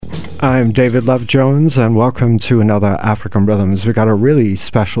I'm David Love Jones, and welcome to another African Rhythms. We've got a really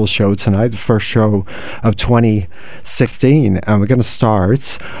special show tonight, the first show of 2016, and we're going to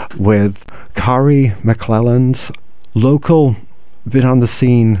start with Khary McClelland's local. Been on the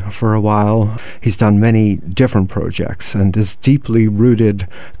scene for a while. He's done many different projects, and his deeply rooted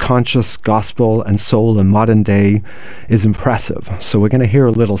conscious gospel and soul in modern day is impressive. So we're going to hear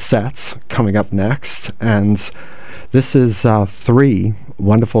a little set coming up next, and this is 3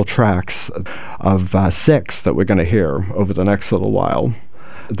 wonderful tracks of 6 that we're going to hear over the next little while.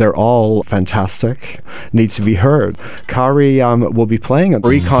 They're all fantastic, needs to be heard. Khary will be playing a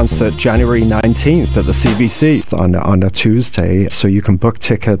free concert January 19th at the CBC on a Tuesday, so you can book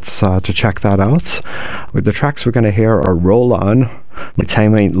tickets to check that out. With the tracks we're going to hear are Roll On, My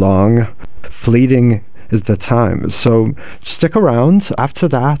Time Ain't Long, Fleeting Is the Time. So stick around. After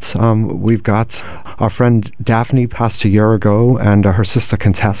that, we've got our friend Daphne passed a year ago, and her sister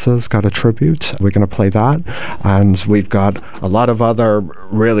Contessa's got a tribute. We're going to play that. And we've got a lot of other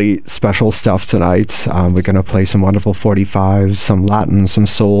really special stuff tonight. We're going to play some wonderful 45s, some Latin, some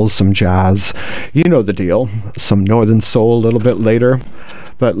soul, some jazz. You know the deal. Some Northern soul a little bit later.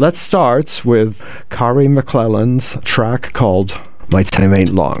 But let's start with Khary McClelland's track called My Time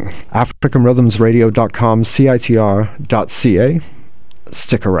Ain't Long. AfricanRhythmsRadio.com, CITR.ca.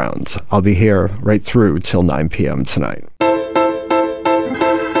 Stick around. I'll be here right through till 9 p.m. tonight.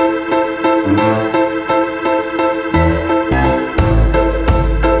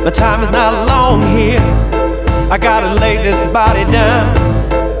 My time is not long here. I gotta lay this body down.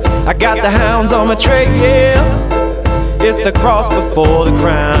 I got the hounds on my trail. It's the cross before the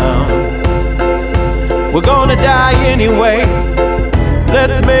crown. We're gonna die anyway.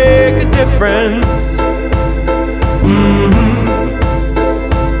 Let's make a difference.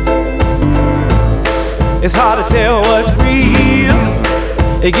 It's hard to tell what's real.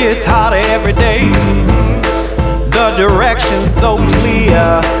 It gets harder every day. The direction's so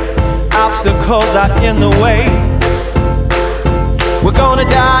clear. Obstacles are in the way. We're gonna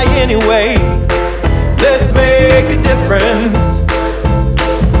die anyway. Let's make a difference.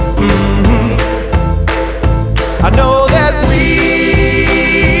 I know that we,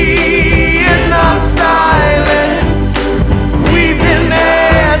 in our silence, we've been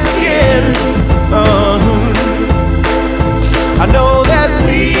asking. I know that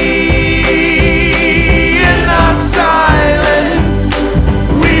we, in our silence,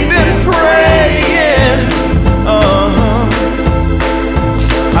 we've been praying.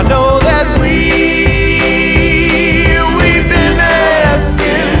 I know that we've been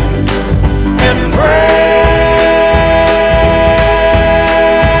asking and praying.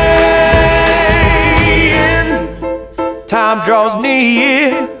 Time draws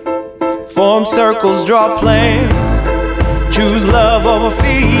near, form circles, draw plans. Choose love over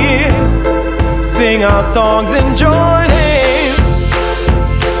fear. Sing our songs and join hands.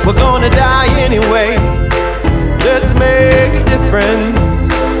 We're gonna die anyway. Let's make a difference.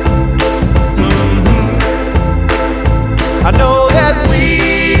 I know that we,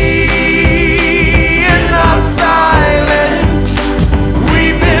 in our silence,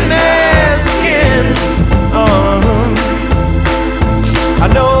 we've been asking. I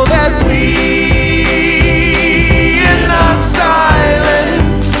know that we,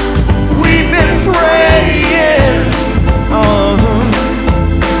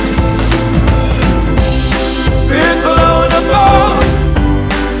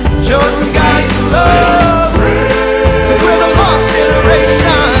 show us some guidance and love. 'Cause we're the lost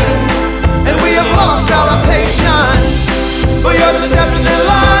generation, and we have lost all our patience for your deception and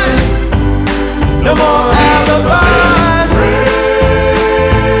lies. No more alibis.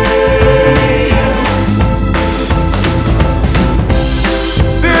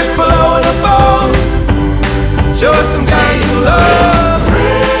 Spirits blowing up all. Show us some guidance and love.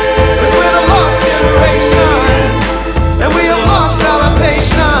 'Cause we're the lost generation, and we have lost all our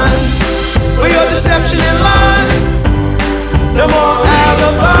patience for your deception and lies. No more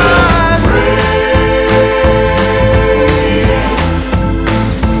alibis.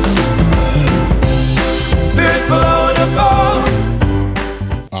 Spirits blowing up all.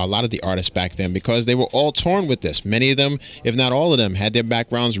 A lot of the artists back then, because they were all torn with this. Many of them, if not all of them, had their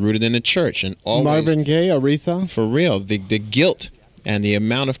backgrounds rooted in the church. And always, Marvin Gaye, Aretha. for real, the guilt and the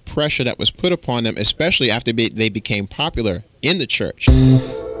amount of pressure that was put upon them, especially after they became popular in the church.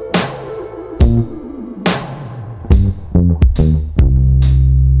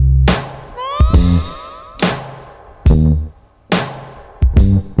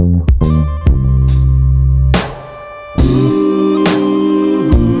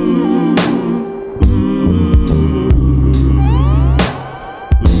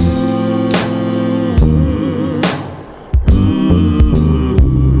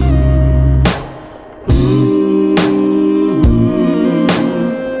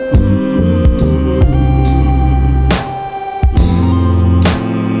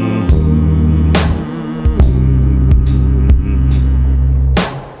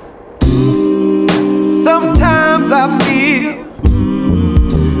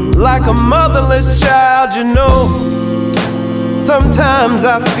 like a motherless child, you know. Sometimes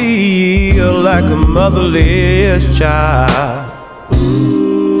I feel like a motherless child.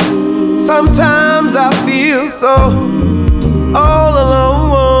 Sometimes I feel so all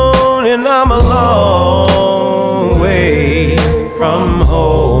alone, and I'm a long way from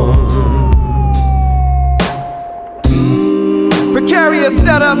home. Precarious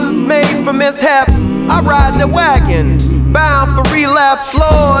setups made for mishaps. I ride the wagon, bound for relapse.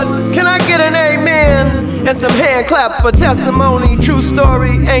 Lord, can I get an amen? And some hand claps for testimony, true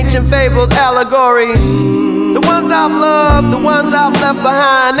story, ancient fabled allegory. The ones I've loved, the ones I've left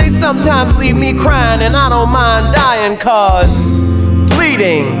behind, they sometimes leave me crying, and I don't mind dying, cause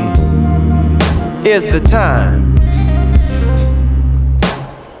fleeting is the time.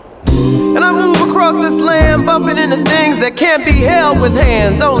 And I move across this land, bumping into things that can't be held with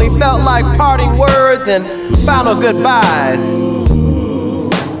hands, only felt like parting words and final goodbyes.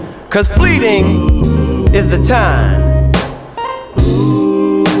 Cause fleeting is the time.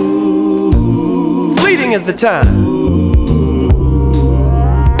 Fleeting is the time.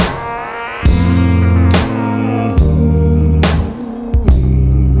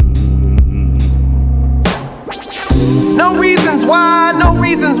 No reasons why, no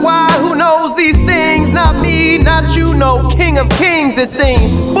reasons why. Who knows these things? Not me, not you, no king of kings it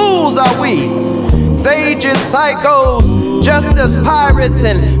seems. Fools are we, sages, psychos, just as pirates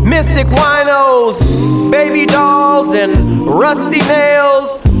and mystic winos, baby dolls and rusty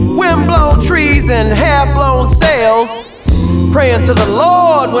nails, wind-blown trees and half-blown sails, praying to the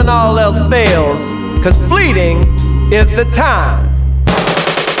Lord when all else fails, cause fleeting is the time.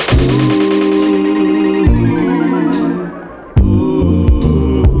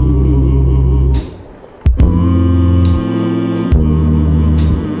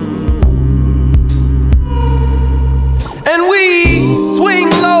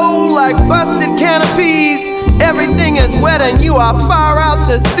 Busted canopies, everything is wet and you are far out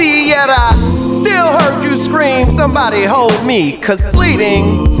to sea. Yet I still heard you scream, somebody hold me, cause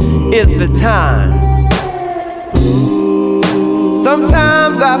fleeting is the time.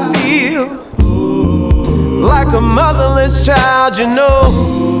 Sometimes I feel like a motherless child, you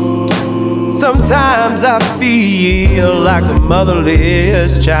know. Sometimes I feel like a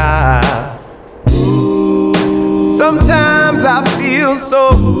motherless child. Sometimes I feel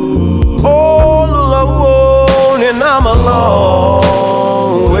so all alone, and I'm a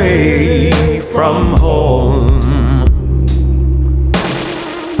long way from home.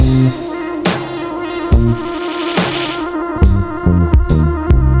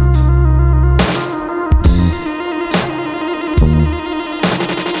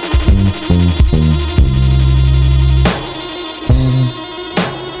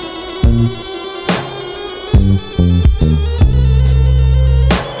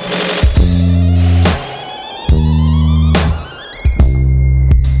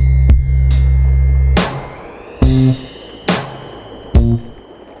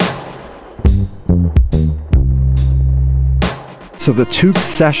 So the Took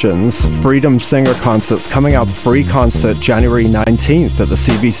Sessions Freedom Singer Concert's coming up, free concert January 19th at the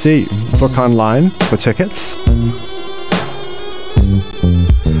CBC. Book online for tickets.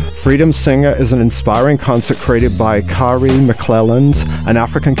 Freedom Singer is an inspiring concert created by Kari McClelland, an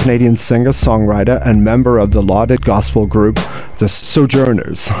African-Canadian singer-songwriter and member of the lauded gospel group The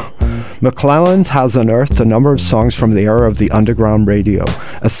Sojourners. McClelland has unearthed a number of songs from the era of the underground radio.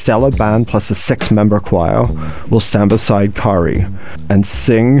 A stellar band plus a 6-member choir will stand beside Kari and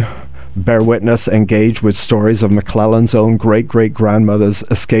sing, bear witness, engage with stories of McClelland's own great-great-grandmother's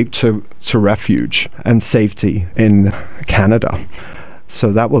escape to refuge and safety in Canada.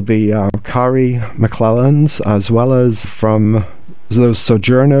 So that will be Kari McClelland's, as well as from those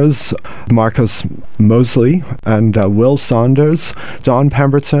Sojourners, Marcus Mosley and Will Saunders, Don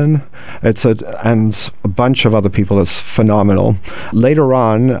Pemberton, and a bunch of other people. It's phenomenal. Later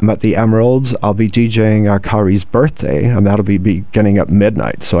on, at the Emeralds, I'll be DJing Kari's birthday, and that'll be beginning at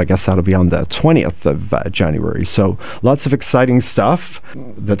midnight. So I guess that'll be on the 20th of January. So lots of exciting stuff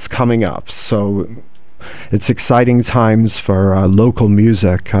that's coming up. So it's exciting times for local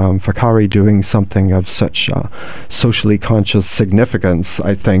music. For Kari doing something of such socially conscious significance,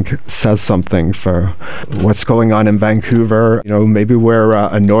 I think, says something for what's going on in Vancouver. You know, maybe we're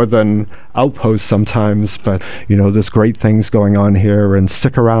a northern outpost sometimes, but you know, there's great things going on here. And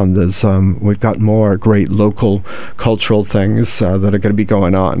stick around. There's we've got more great local cultural things that are going to be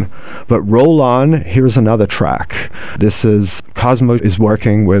going on. But roll on. Here's another track. This is Cosmo is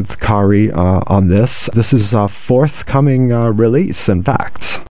working with Kari on this. This is a forthcoming release, in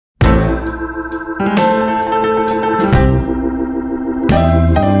fact.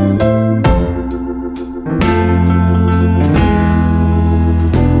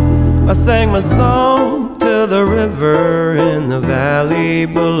 I sang my song to the river in the valley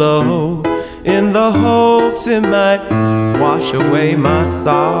below, in the hopes it might wash away my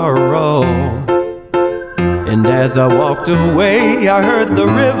sorrow. And as I walked away, I heard the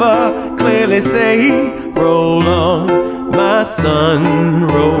river clearly say, roll on, my son,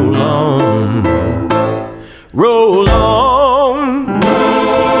 roll on. Roll on, roll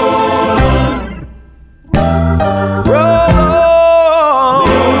on, roll on, roll on.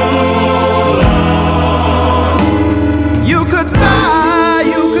 You could sigh,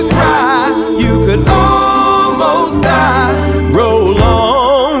 you could cry, you could almost die. Roll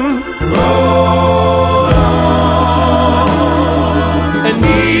on, roll on. And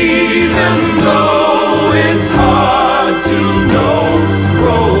even though it's hard to know,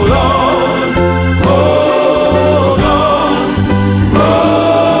 roll on.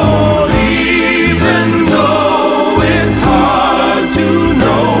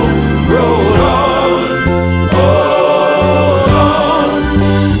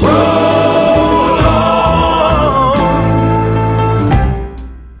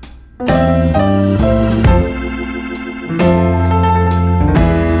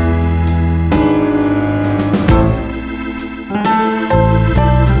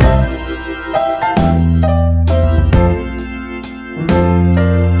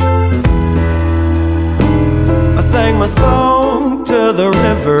 My song to the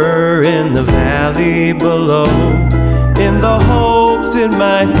river in the valley below, in the hopes it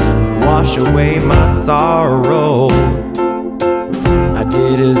might wash away my sorrow. I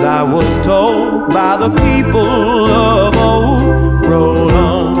did as I was told by the people of old. Roll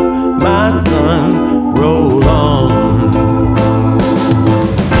on, my son, roll on.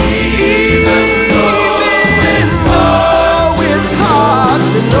 Even though it's hard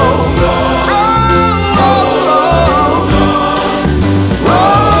to know,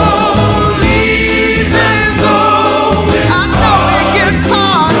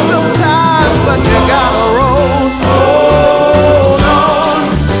 but you gotta roll, hold on,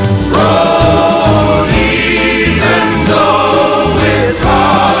 roll, even though it's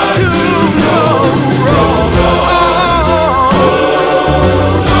hard to know, roll on, hold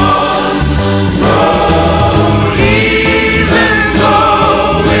on, roll, even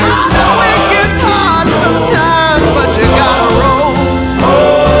though it's hard. I know it gets hard sometimes, but you gotta roll,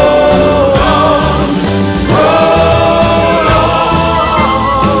 hold on, roll on.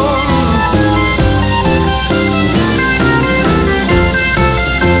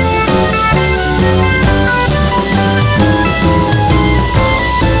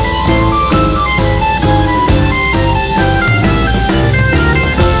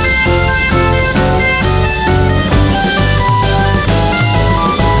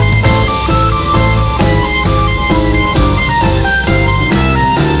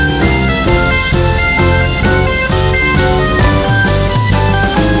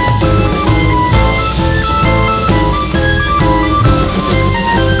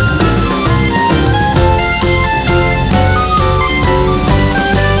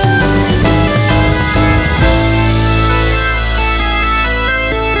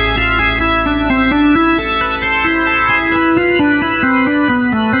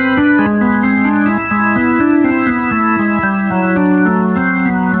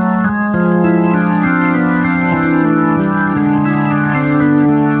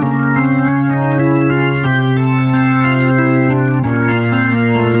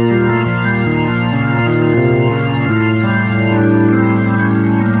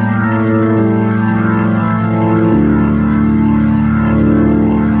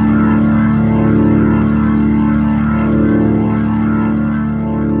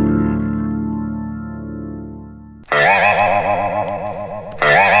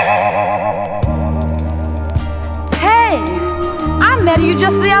 You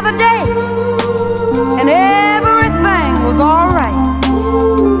just the other day, and everything was all right.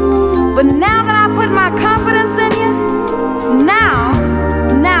 But now that I put my confidence in you, now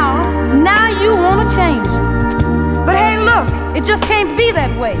you want to change. But hey, look, it just can't be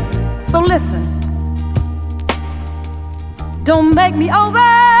that way. So listen, don't make me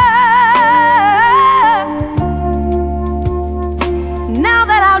over. Now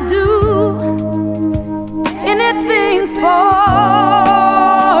that I'll do anything for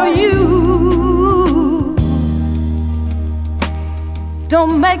you.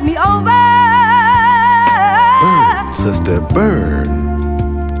 Don't make me over. Burn, sister, burn.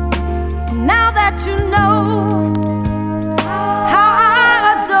 Now that you know how I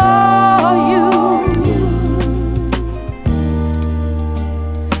adore you.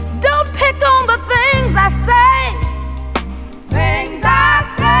 Don't pick on the things I say.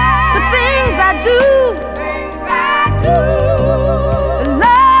 The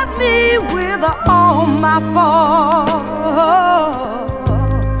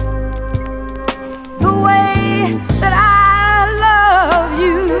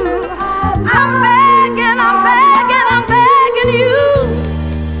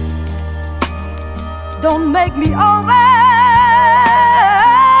me over.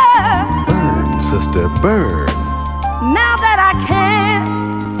 Burn, sister, burn. Now that I can't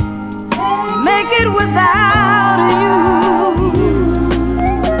make it without you.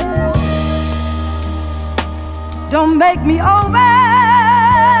 Don't make me over.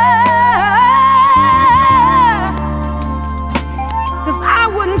 'Cause I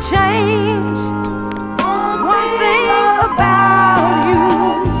wouldn't change one thing about you.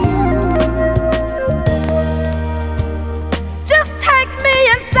 Just take me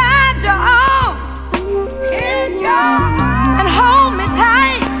inside your arms, and hold me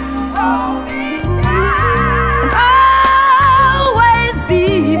tight, and always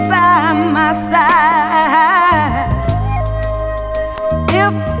be by my side.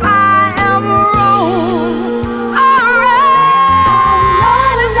 If I am wrong, alright,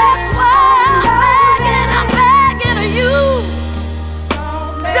 and that's why I'm begging you.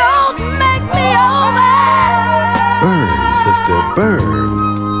 Don't make me over. Burn, sister, burn.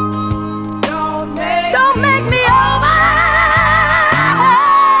 Don't make me over.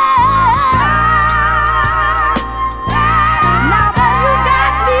 Now that you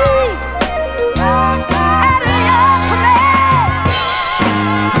got me out of your command,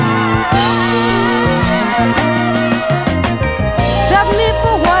 accept me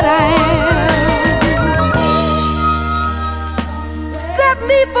for what I am. Accept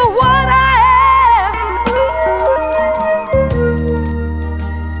me for what I am.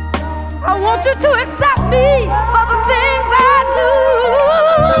 I want you to accept me for the things I do.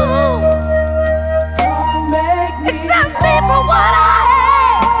 Accept me for what I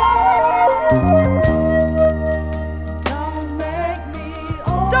am.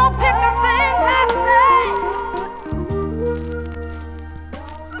 Don't pick the things I say.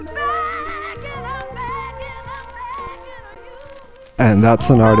 I'm begging you. And that's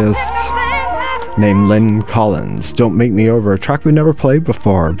an artist named Lynn Collins. Don't Make Me Over, a track we never played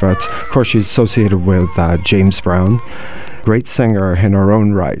before, but of course she's associated with James Brown. Great singer in her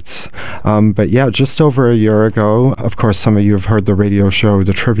own right. But yeah, just over a year ago, of course, some of you have heard the radio show,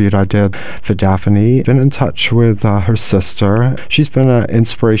 the tribute I did for Daphne. Been in touch with her sister. She's been an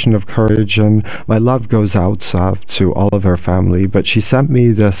inspiration of courage, and my love goes out to all of her family. But she sent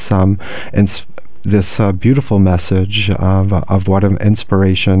me this beautiful message of what an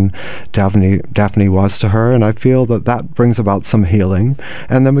inspiration Daphne was to her, and I feel that brings about some healing.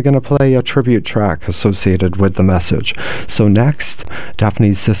 And then we're going to play a tribute track associated with the message. So next,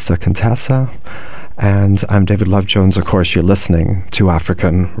 Daphne's sister Contessa, and I'm David Love Jones. Of course, you're listening to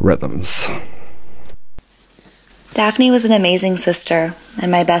African Rhythms. Daphne was an amazing sister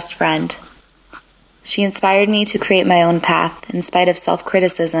and my best friend. She inspired me to create my own path in spite of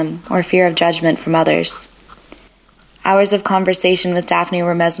self-criticism or fear of judgment from others. Hours of conversation with Daphne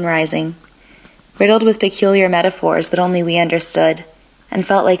were mesmerizing, riddled with peculiar metaphors that only we understood, and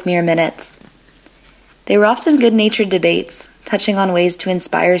felt like mere minutes. They were often good-natured debates, touching on ways to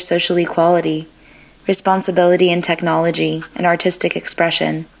inspire social equality, responsibility in technology, and artistic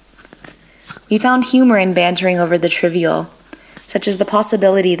expression. We found humor in bantering over the trivial, such as the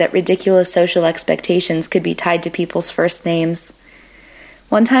possibility that ridiculous social expectations could be tied to people's first names.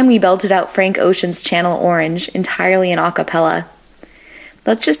 One time we belted out Frank Ocean's Channel Orange entirely in a cappella.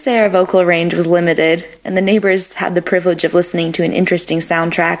 Let's just say our vocal range was limited, and the neighbors had the privilege of listening to an interesting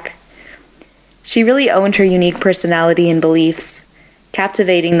soundtrack. She really owned her unique personality and beliefs,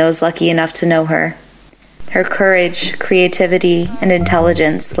 captivating those lucky enough to know her. Her courage, creativity, and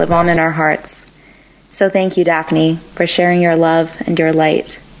intelligence live on in our hearts. So thank you, Daphne, for sharing your love and your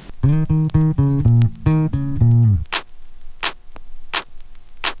light.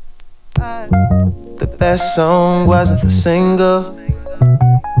 The best song wasn't the single,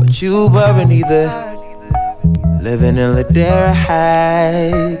 but you weren't either. Living in Ladera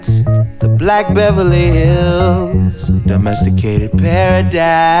Heights, the Black Beverly Hills, domesticated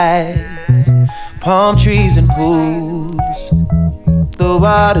paradise, palm trees and pools. The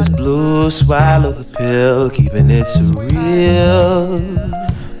water's blue, swallow the pill, keeping it surreal.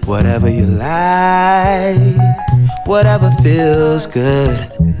 Whatever you like, whatever feels good,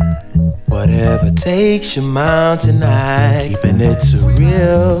 whatever takes your mind tonight, keeping it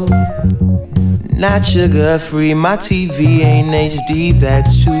surreal. Not sugar-free, my TV ain't HD,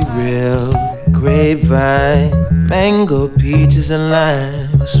 that's too real. Grapevine, mango, peaches and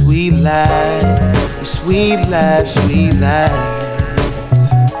lime, sweet life, sweet life, sweet life.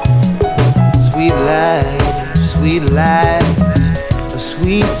 Sweet life, sweet life, a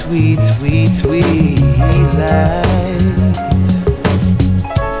sweet, sweet, sweet, sweet life.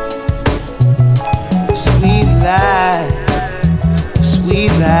 Sweet life,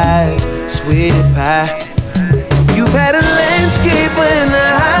 sweet life, sweet pie.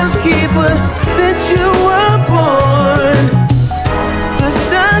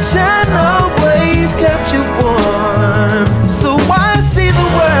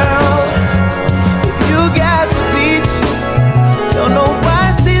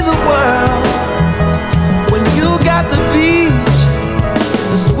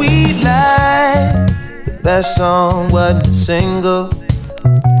 that song wasn't a single,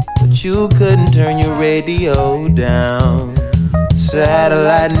 but you couldn't turn your radio down.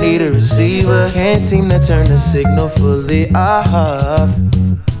 Satellite need a receiver, can't seem to turn the signal fully off.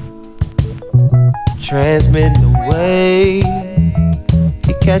 Transmitting away,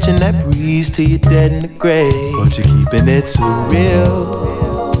 you're catching that breeze till you're dead in the grave, but you're keeping it so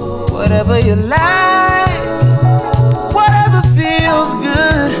real. Whatever you like, whatever feels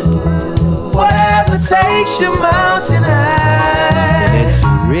good, whatever takes your mountain high. And it's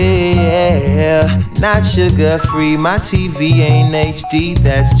real, not sugar-free. My TV ain't HD,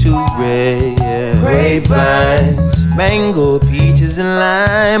 that's too rare. Grapevines, mango, peaches, and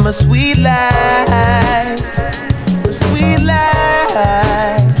lime. A sweet life, a sweet life,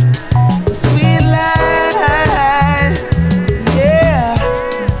 a sweet life, yeah.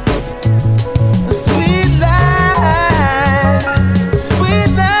 A sweet life, a sweet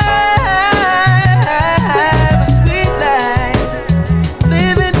life, a sweet life.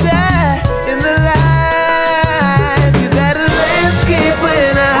 Live and die in the life. You got a landscaper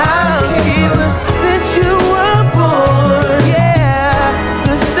and a housekeeper since you were born, yeah.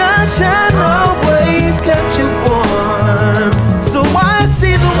 The sunshine always kept you warm. So why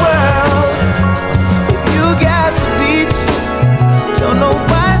see the world if you got the beach? Don't know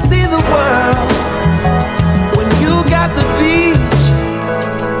why see the world when you got the beach.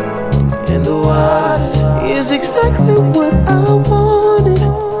 And the water is exactly what I wanted.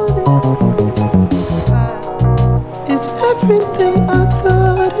 It's everything I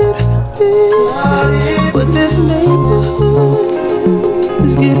thought it'd be. But this neighborhood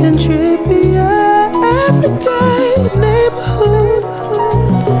is getting trippier every day. The neighborhood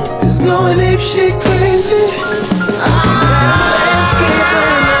is going apeshit crazy. Landscaper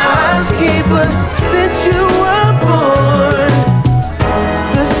and a housekeeper since you were born.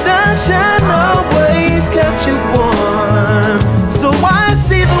 The sunshine always kept you warm. So why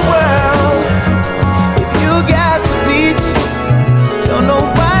see the world if you got the beach? Don't know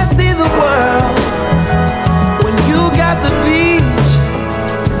why see the world when you got the beach.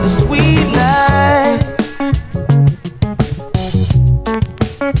 The sweet life.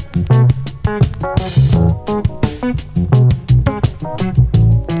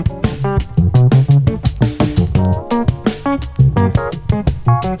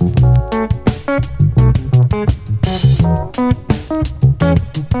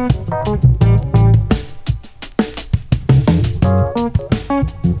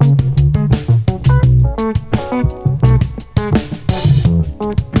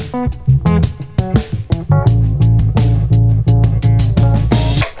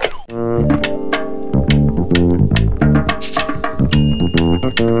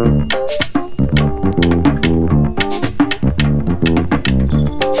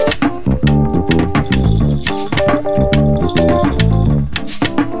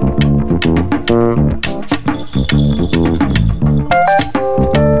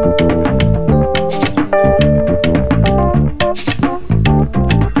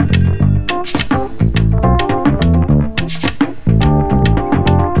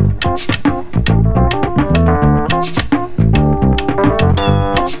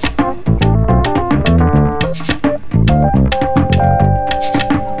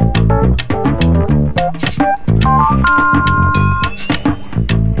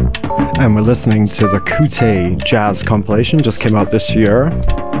 And we're listening to the Kute Jazz compilation, just came out this year.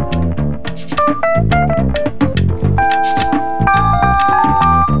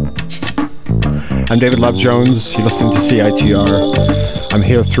 I'm David Love Jones, you're listening to CITR. I'm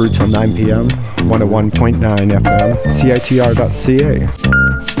here through till 9 p.m., 101.9 FM, CITR.ca.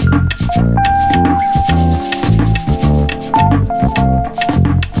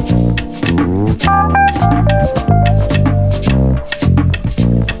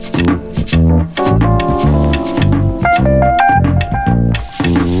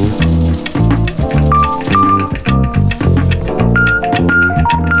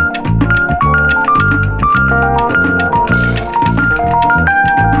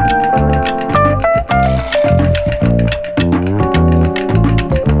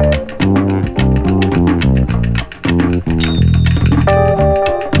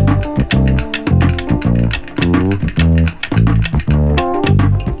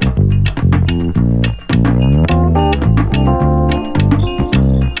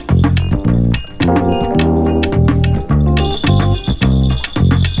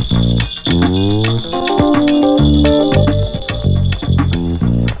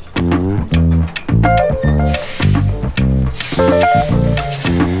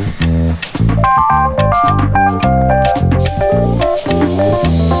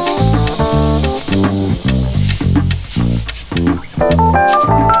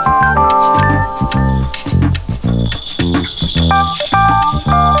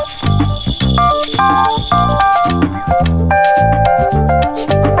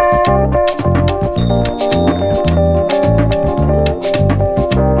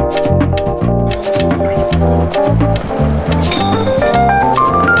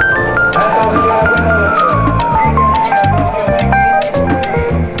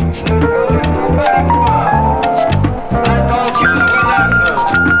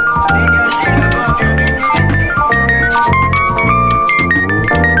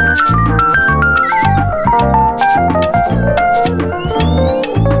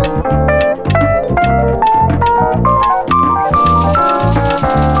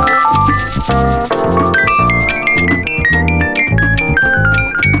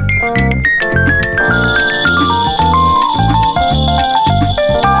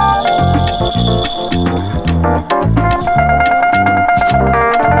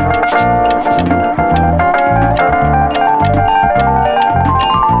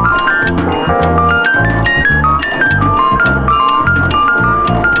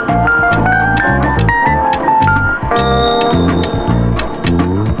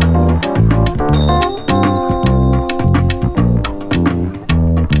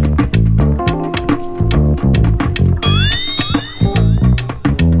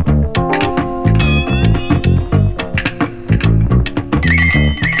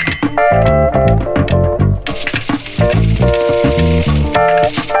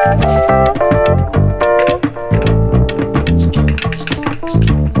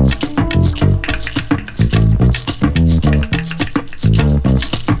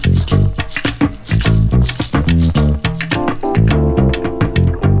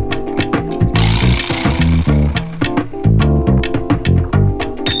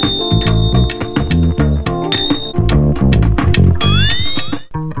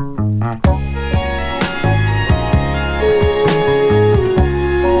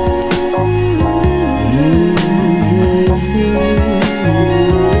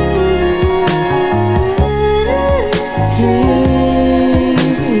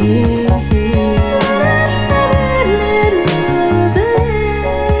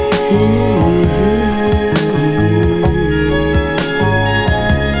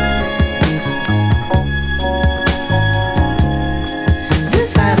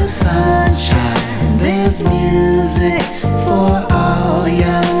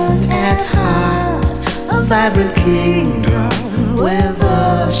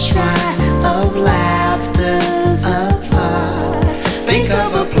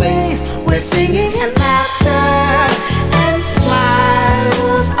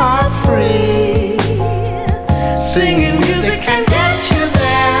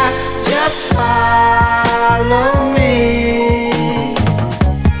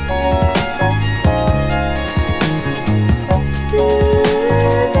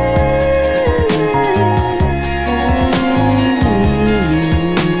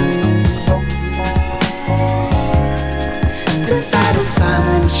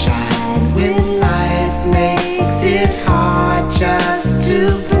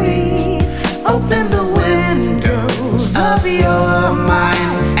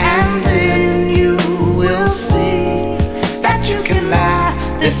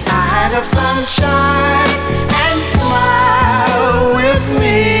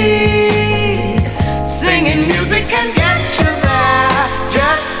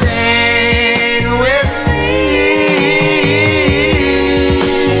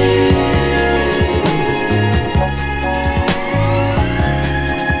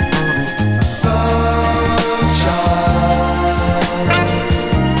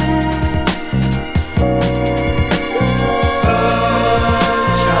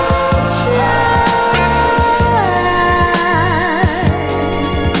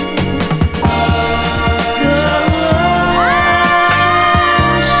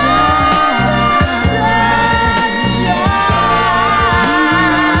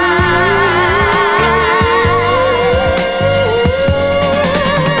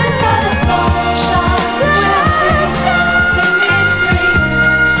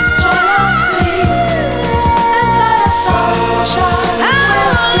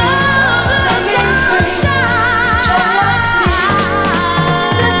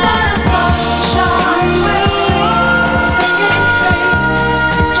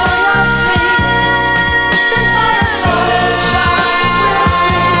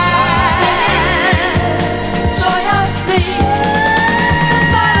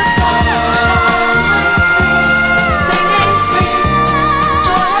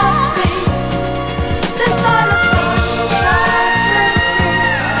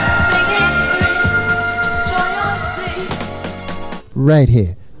 right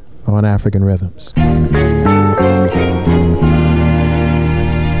here on African Rhythms.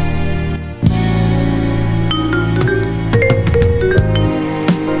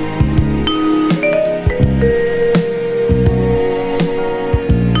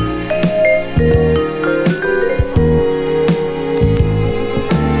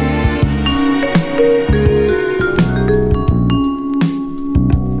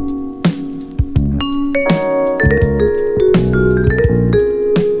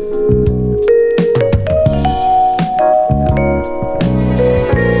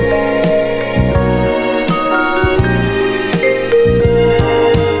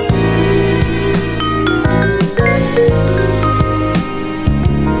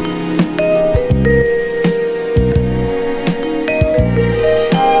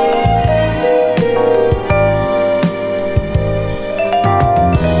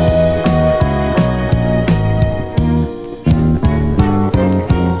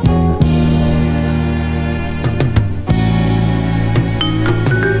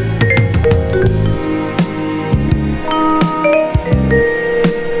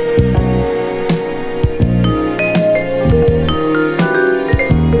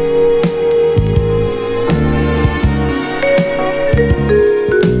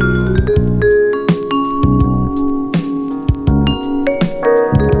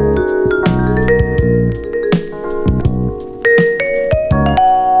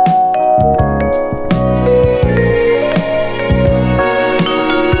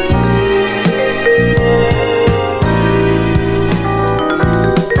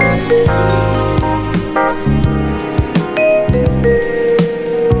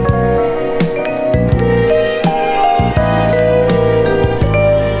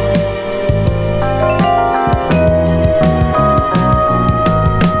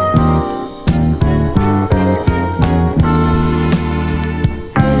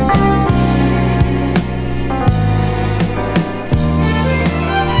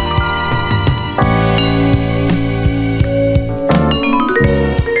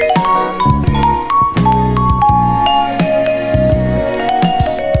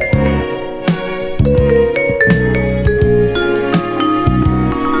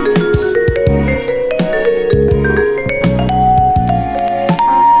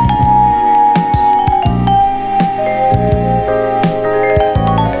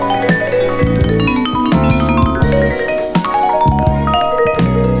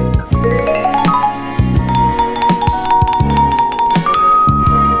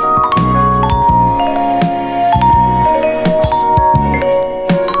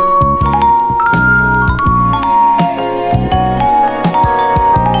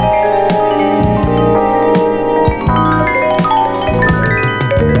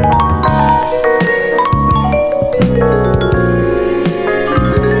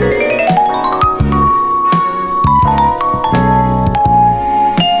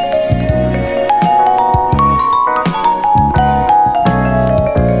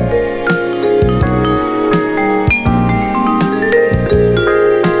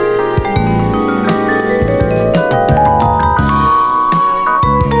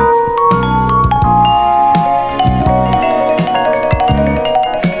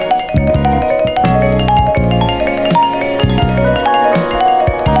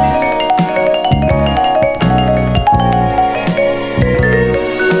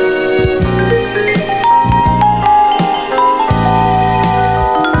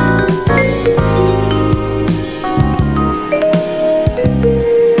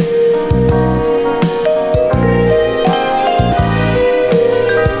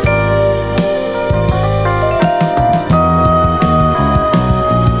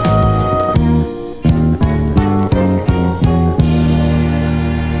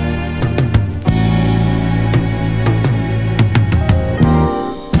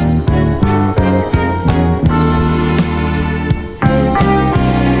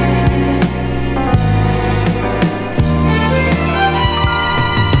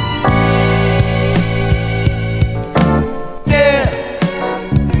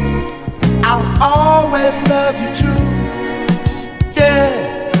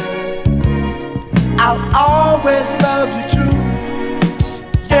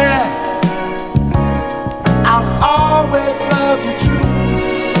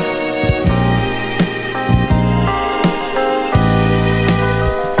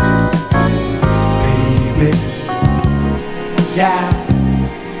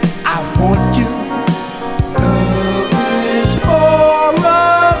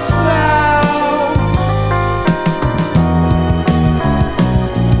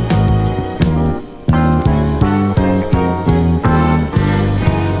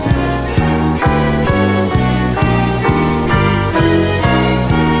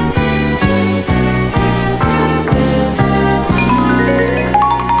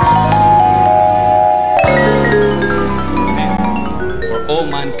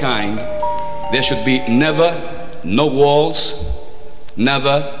 There should be never no walls,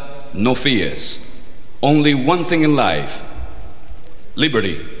 never no fears. Only one thing in life: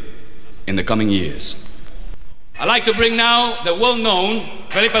 liberty in the coming years. I'd like to bring now the well-known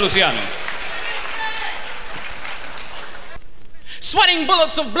Felipe Luciano. Sweating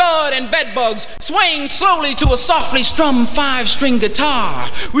bullets of blood and bedbugs, swaying slowly to a softly strummed 5-string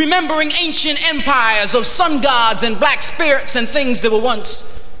guitar, remembering ancient empires of sun gods and black spirits and things that were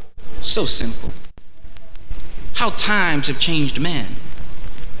once so simple. How times have changed men,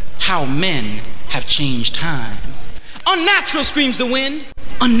 how men have changed time. Unnatural, screams the wind,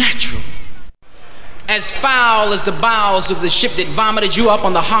 unnatural. As foul as the bowels of the ship that vomited you up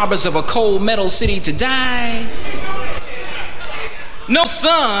on the harbors of a cold metal city to die. No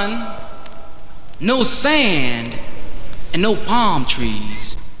sun, no sand, and no palm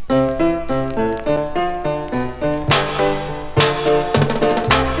trees.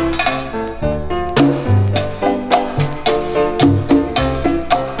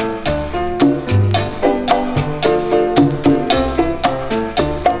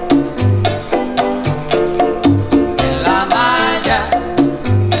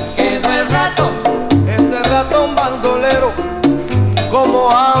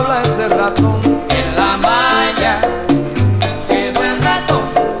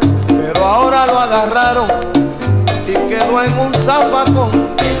 Y quedó en un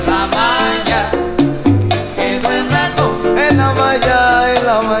zafacón. En la malla quedó el ratón. En la malla, en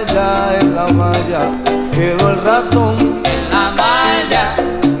la malla, en la malla quedó el ratón. En la malla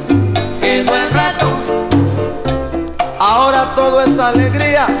quedó el ratón. Ahora todo es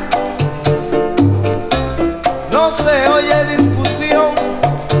alegría, no se oye discusión,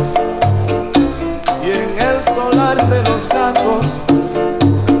 y en el solar de los gatos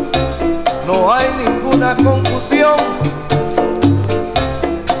no hay ninguna confusión.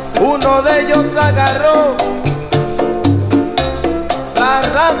 Uno de ellos agarró la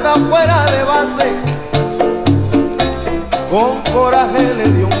rata fuera de base, con coraje le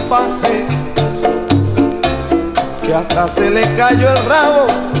dio un pase, que hasta se le cayó el rabo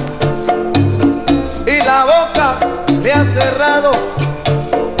y la boca le ha cerrado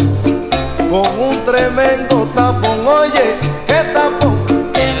con un tremendo tapón. Oye, ¿qué tapón?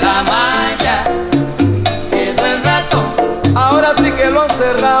 En la malla quedó el ratón. Ahora sí que lo han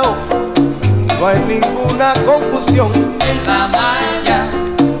cerrado, no hay ninguna confusión. En la malla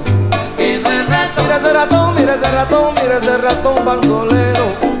quedó el ratón. Mira ese ratón, mira ese ratón, mira ese ratón bandolero,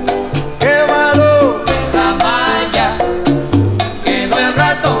 qué malo. En la malla quedó el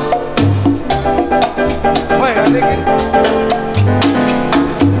ratón. Juega, Nicky.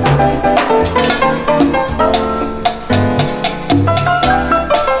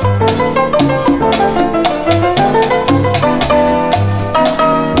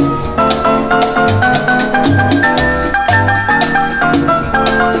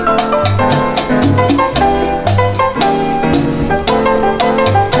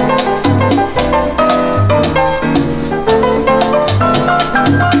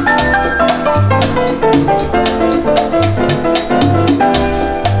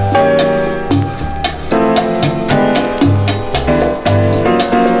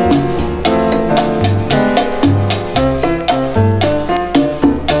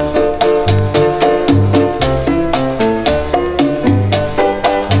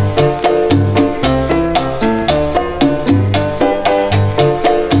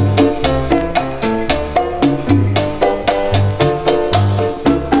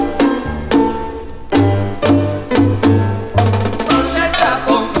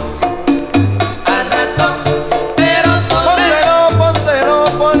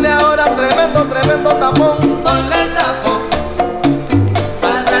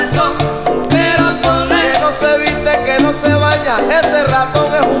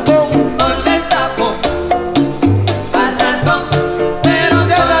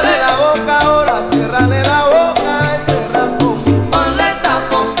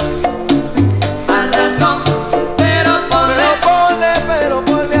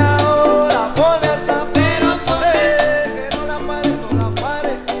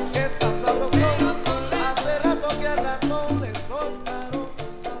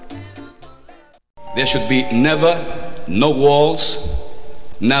 There should be never no walls,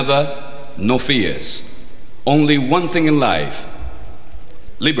 never no fears. Only one thing in life: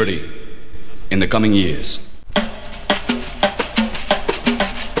 liberty in the coming years.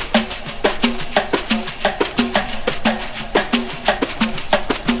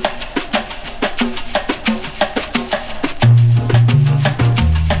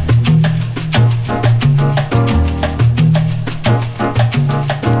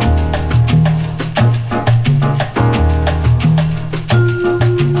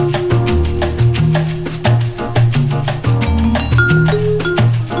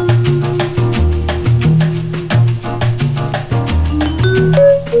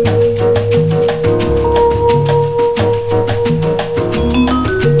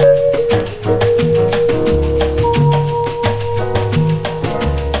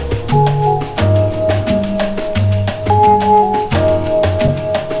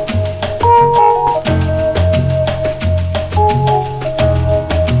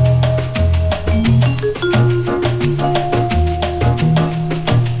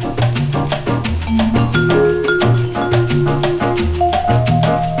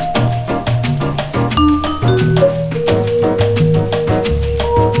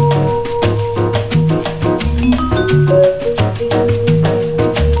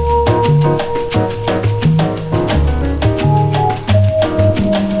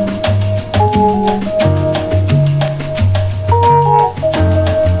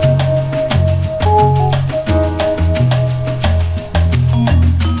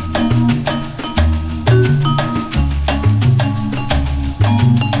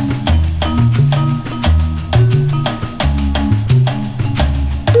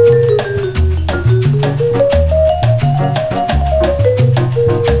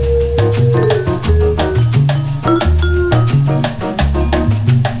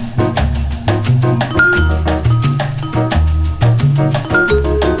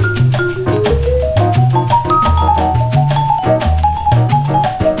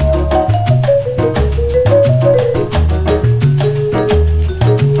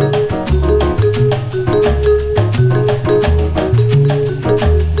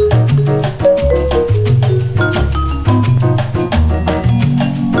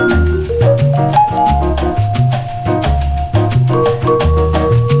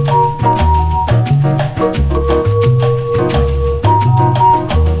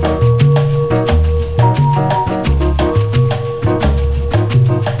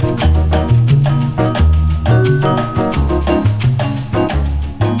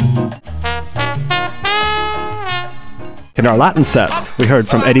 In our Latin set, we heard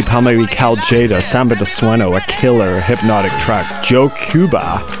from Eddie Palmieri, Cal Jada, Samba de Sueno, a killer hypnotic track. Joe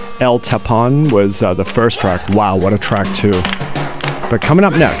Cuba, El Tapon was the first track. Wow, what a track too. But coming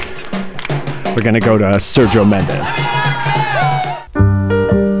up next, we're going to go to Sergio Mendes.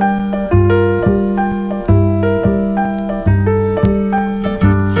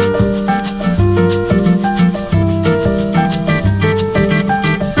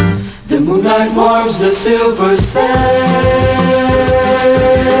 Warms the silver sand.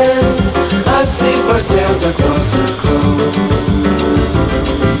 I see bird sails across the coast.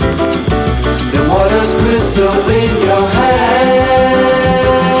 The water's crystal in your hand.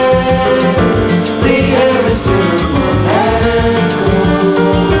 The air is cinnamon and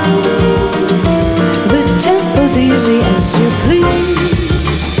gold. The tempo's easy as you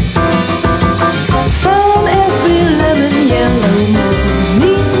please. From every lemon yellow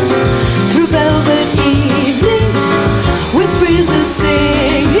morning, velvet evening with breezes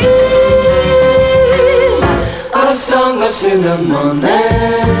singing a song of cinnamon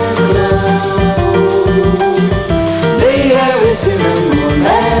and cloud. The air is cinnamon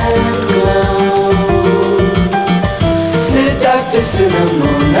and cloud. Seductive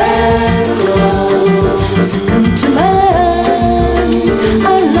cinnamon and cloud. So come to my arms, I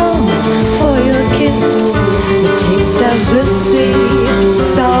long for your kiss. The taste of the sea,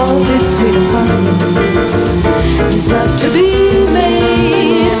 salty sweet upon there's love to be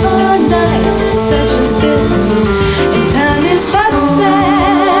made on nights such as this. And time is but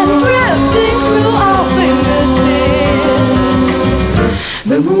sand drifting through our fingertips.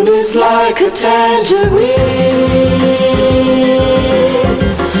 The moon is like a tangerine,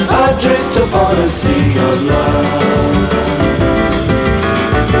 adrift upon a sea of love.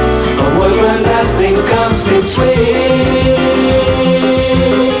 A world where nothing comes between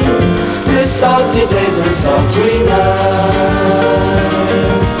the salty days and sultry nights,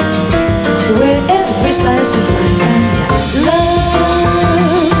 where every slice of life and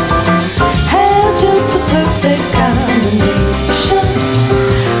love has just the perfect combination.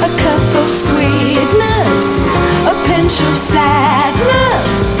 A cup of sweetness, a pinch of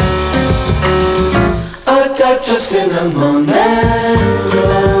sadness, a touch of cinnamon and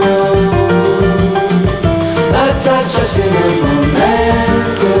cloud. A touch of cinnamon and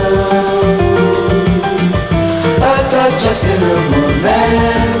cloud. A touch of cinnamon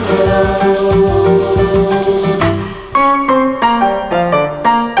and cloud.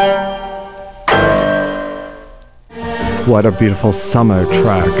 What a beautiful summer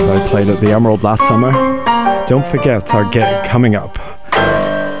track that I played at the Emerald last summer. Don't forget our gig coming up.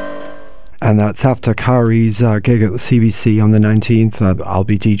 And that's after Kari's gig at the CBC on the 19th. I'll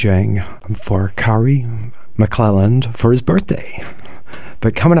be DJing for Kari McClelland for his birthday.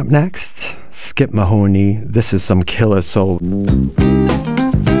 But coming up next, Skip Mahoney. This is some killer soul.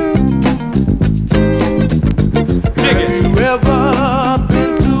 Have you ever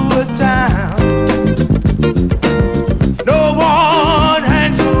been to a town no one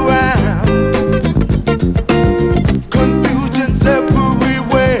hangs around? Confusion's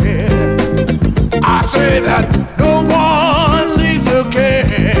everywhere. I say that no one seems to care.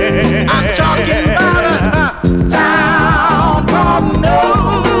 I'm talking about a town called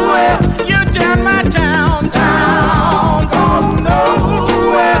nowhere. You tell my town called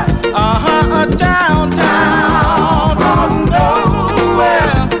nowhere. A town called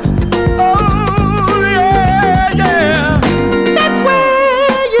nowhere. Oh yeah, yeah. That's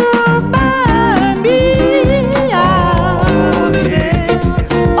where you'll find me. Oh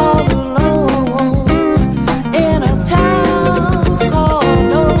yeah, all alone in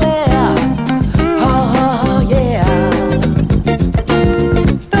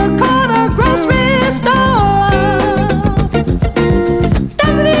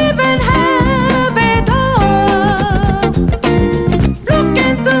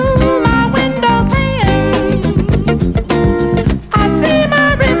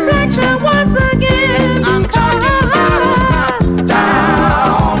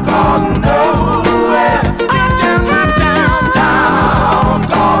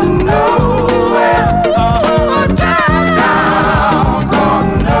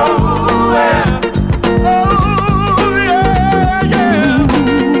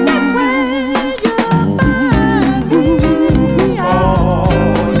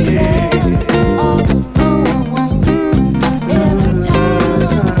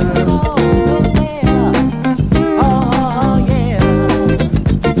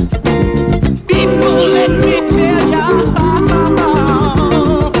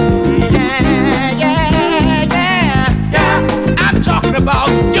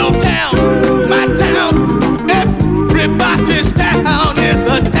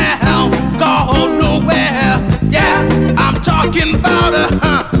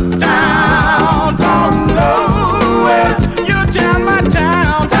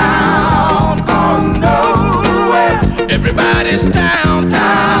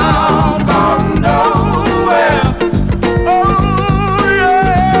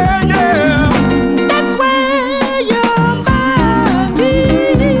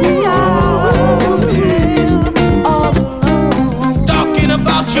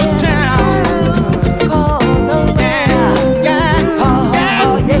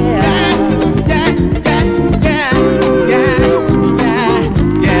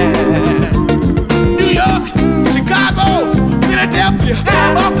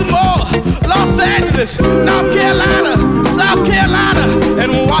North Carolina, South Carolina,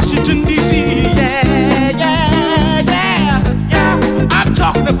 and Washington, D.C. Yeah. I'm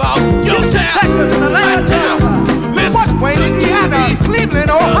talking about your town, Texas and Atlanta, listen, Wayne, Indiana, Cleveland,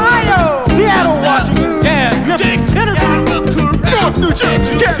 Ohio, Seattle, Washington, Tennessee, New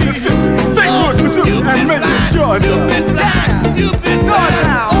Jersey, Kansas City, St. Louis, Missouri, and Macon, Georgia. You've been blind, you've been your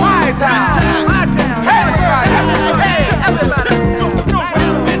town, my town, my town, everybody.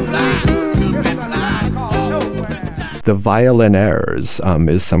 The Violinaires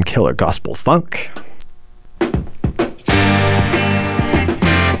is some killer gospel funk.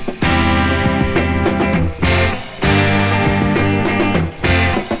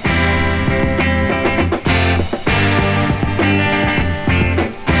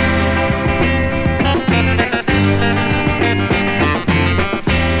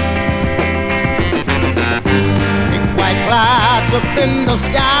 Big white clouds up in the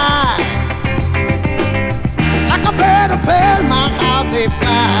sky, like a bird of pair, my how they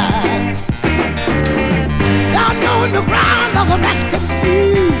fly. Down on the ground of Alaska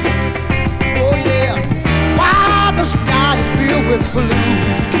sea. Oh yeah, why the sky is filled with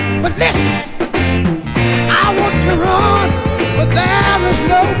blue. But listen, I want to run, but there is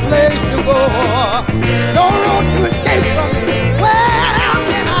no place to go. No road to escape from. Where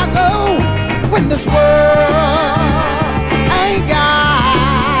can I go when this world ain't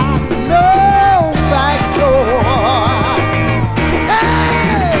got no back door?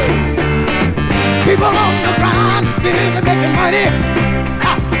 Hey, people on the ground, busy making money.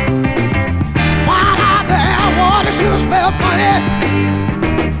 While out there, water sure smell funny.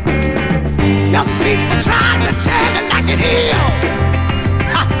 Young people trying to turn it like an eel.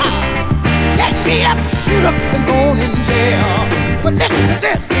 Get me up, shoot up, and go in jail. But listen to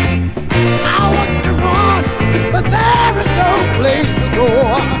this, I want to run, but there is no place to go.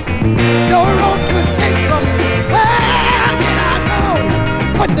 No road to escape from. Where can I go?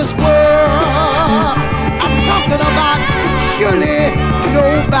 But this world I'm talking about, surely no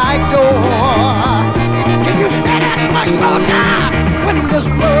back door. Can you say that one more time? When this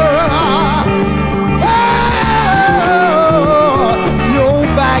world, oh, no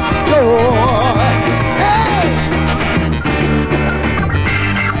back door. Hey.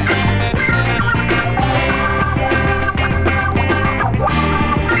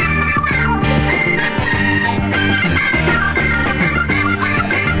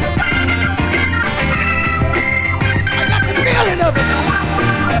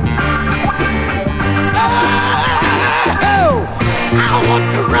 I want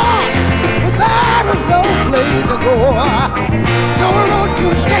to run, but there is no place to go. No road to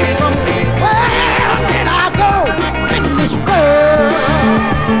escape from. Where can I go in this world?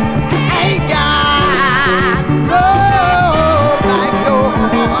 Ain't got no back door.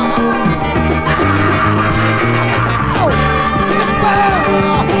 Oh, this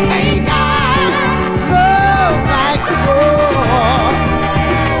world ain't got no back door.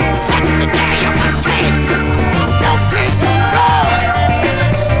 Let me tell you one thing. No place to go.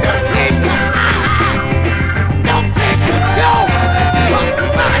 No place to hide. No place to go. Just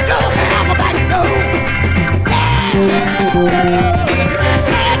I don't have a back door. Yeah.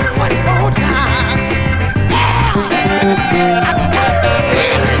 Say it one more time. Yeah. I got the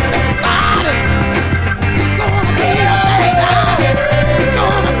feeling about it. It's gonna be a sad time. It's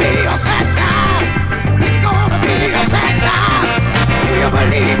gonna be a sad time. It's gonna be a sad time. Do you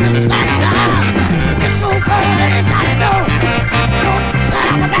believe it's sad time? It's so cold ain't got no. Don't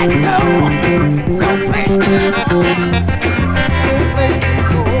have a back door. No place to go. No place to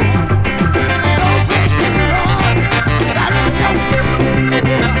go. No place to run. There is no place to go.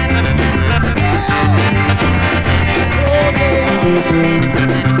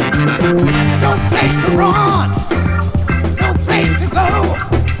 No place to run, no place to go,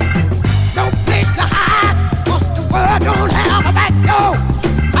 no place to hide, 'cause the world don't have a back door.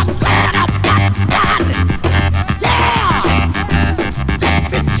 I'm glad I got it, yeah. Let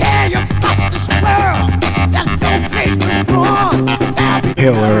me tell you about this world, there's no place to run.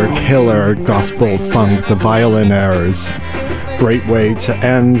 Killer gospel funk, the Violinaires. Great way to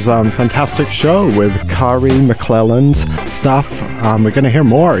end fantastic show with Kari McClelland's stuff. We're going to hear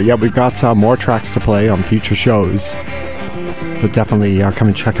more. Yeah, we've got more tracks to play on future shows. But definitely come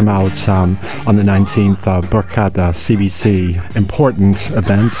and check him out on the 19th. Burke at the CBC, important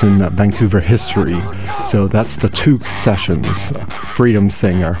events in Vancouver history. So that's the Took Sessions, Freedom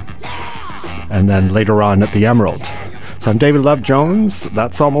Singer. And then later on at the Emerald. So I'm David Love Jones.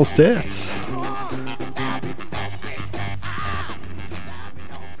 That's almost it.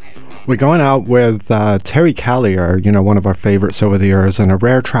 We're going out with Terry Callier, one of our favorites over the years, and a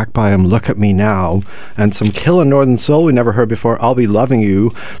rare track by him, Look at Me Now, and some killer Northern Soul we never heard before, I'll Be Loving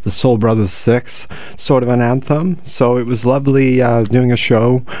You, the Soul Brothers 6, sort of an anthem. So it was lovely doing a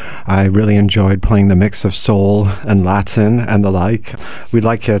show. I really enjoyed playing the mix of soul and Latin and the like. We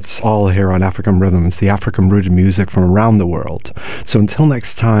like it all here on African Rhythms, the African-rooted music from around the world. So until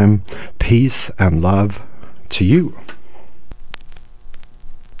next time, peace and love to you.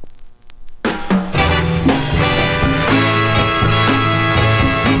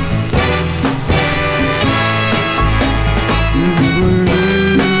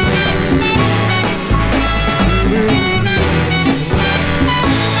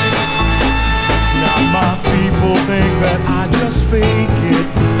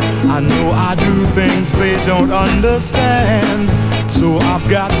 I know I do things they don't understand, so I've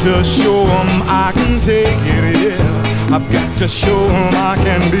got to show them I can take it, yeah. I've got to show them I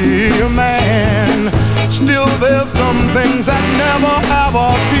can be a man. Still there's some things that never have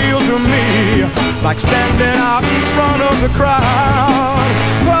appealed to me, like standing out in front of the crowd.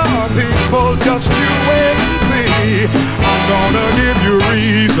 Oh, people, just you wait and see. I'm gonna give you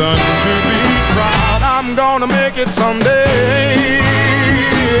reason to be proud. I'm gonna make it someday.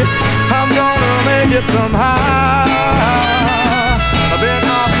 I'm gonna make it somehow. Then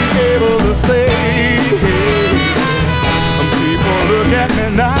I'll be able to say, people, look at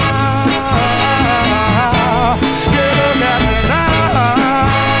me now. Yeah, look at me now.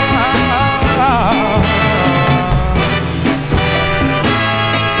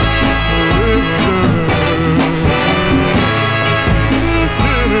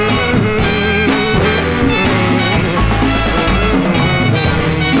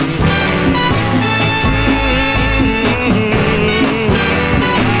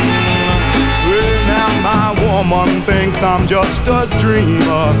 Woman thinks I'm just a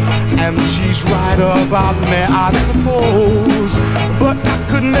dreamer, and she's right about me, I suppose. But I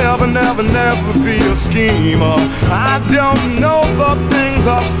could never, never, never be a schemer. I don't know the things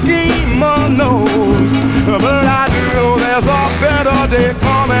a schemer knows, but I do know there's a better day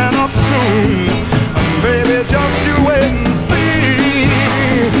coming up soon. Baby, just you wait and see.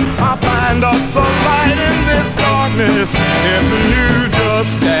 I'll find us a light in this darkness if you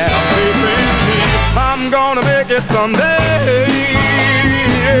just have faith in me. I'm gonna make it someday.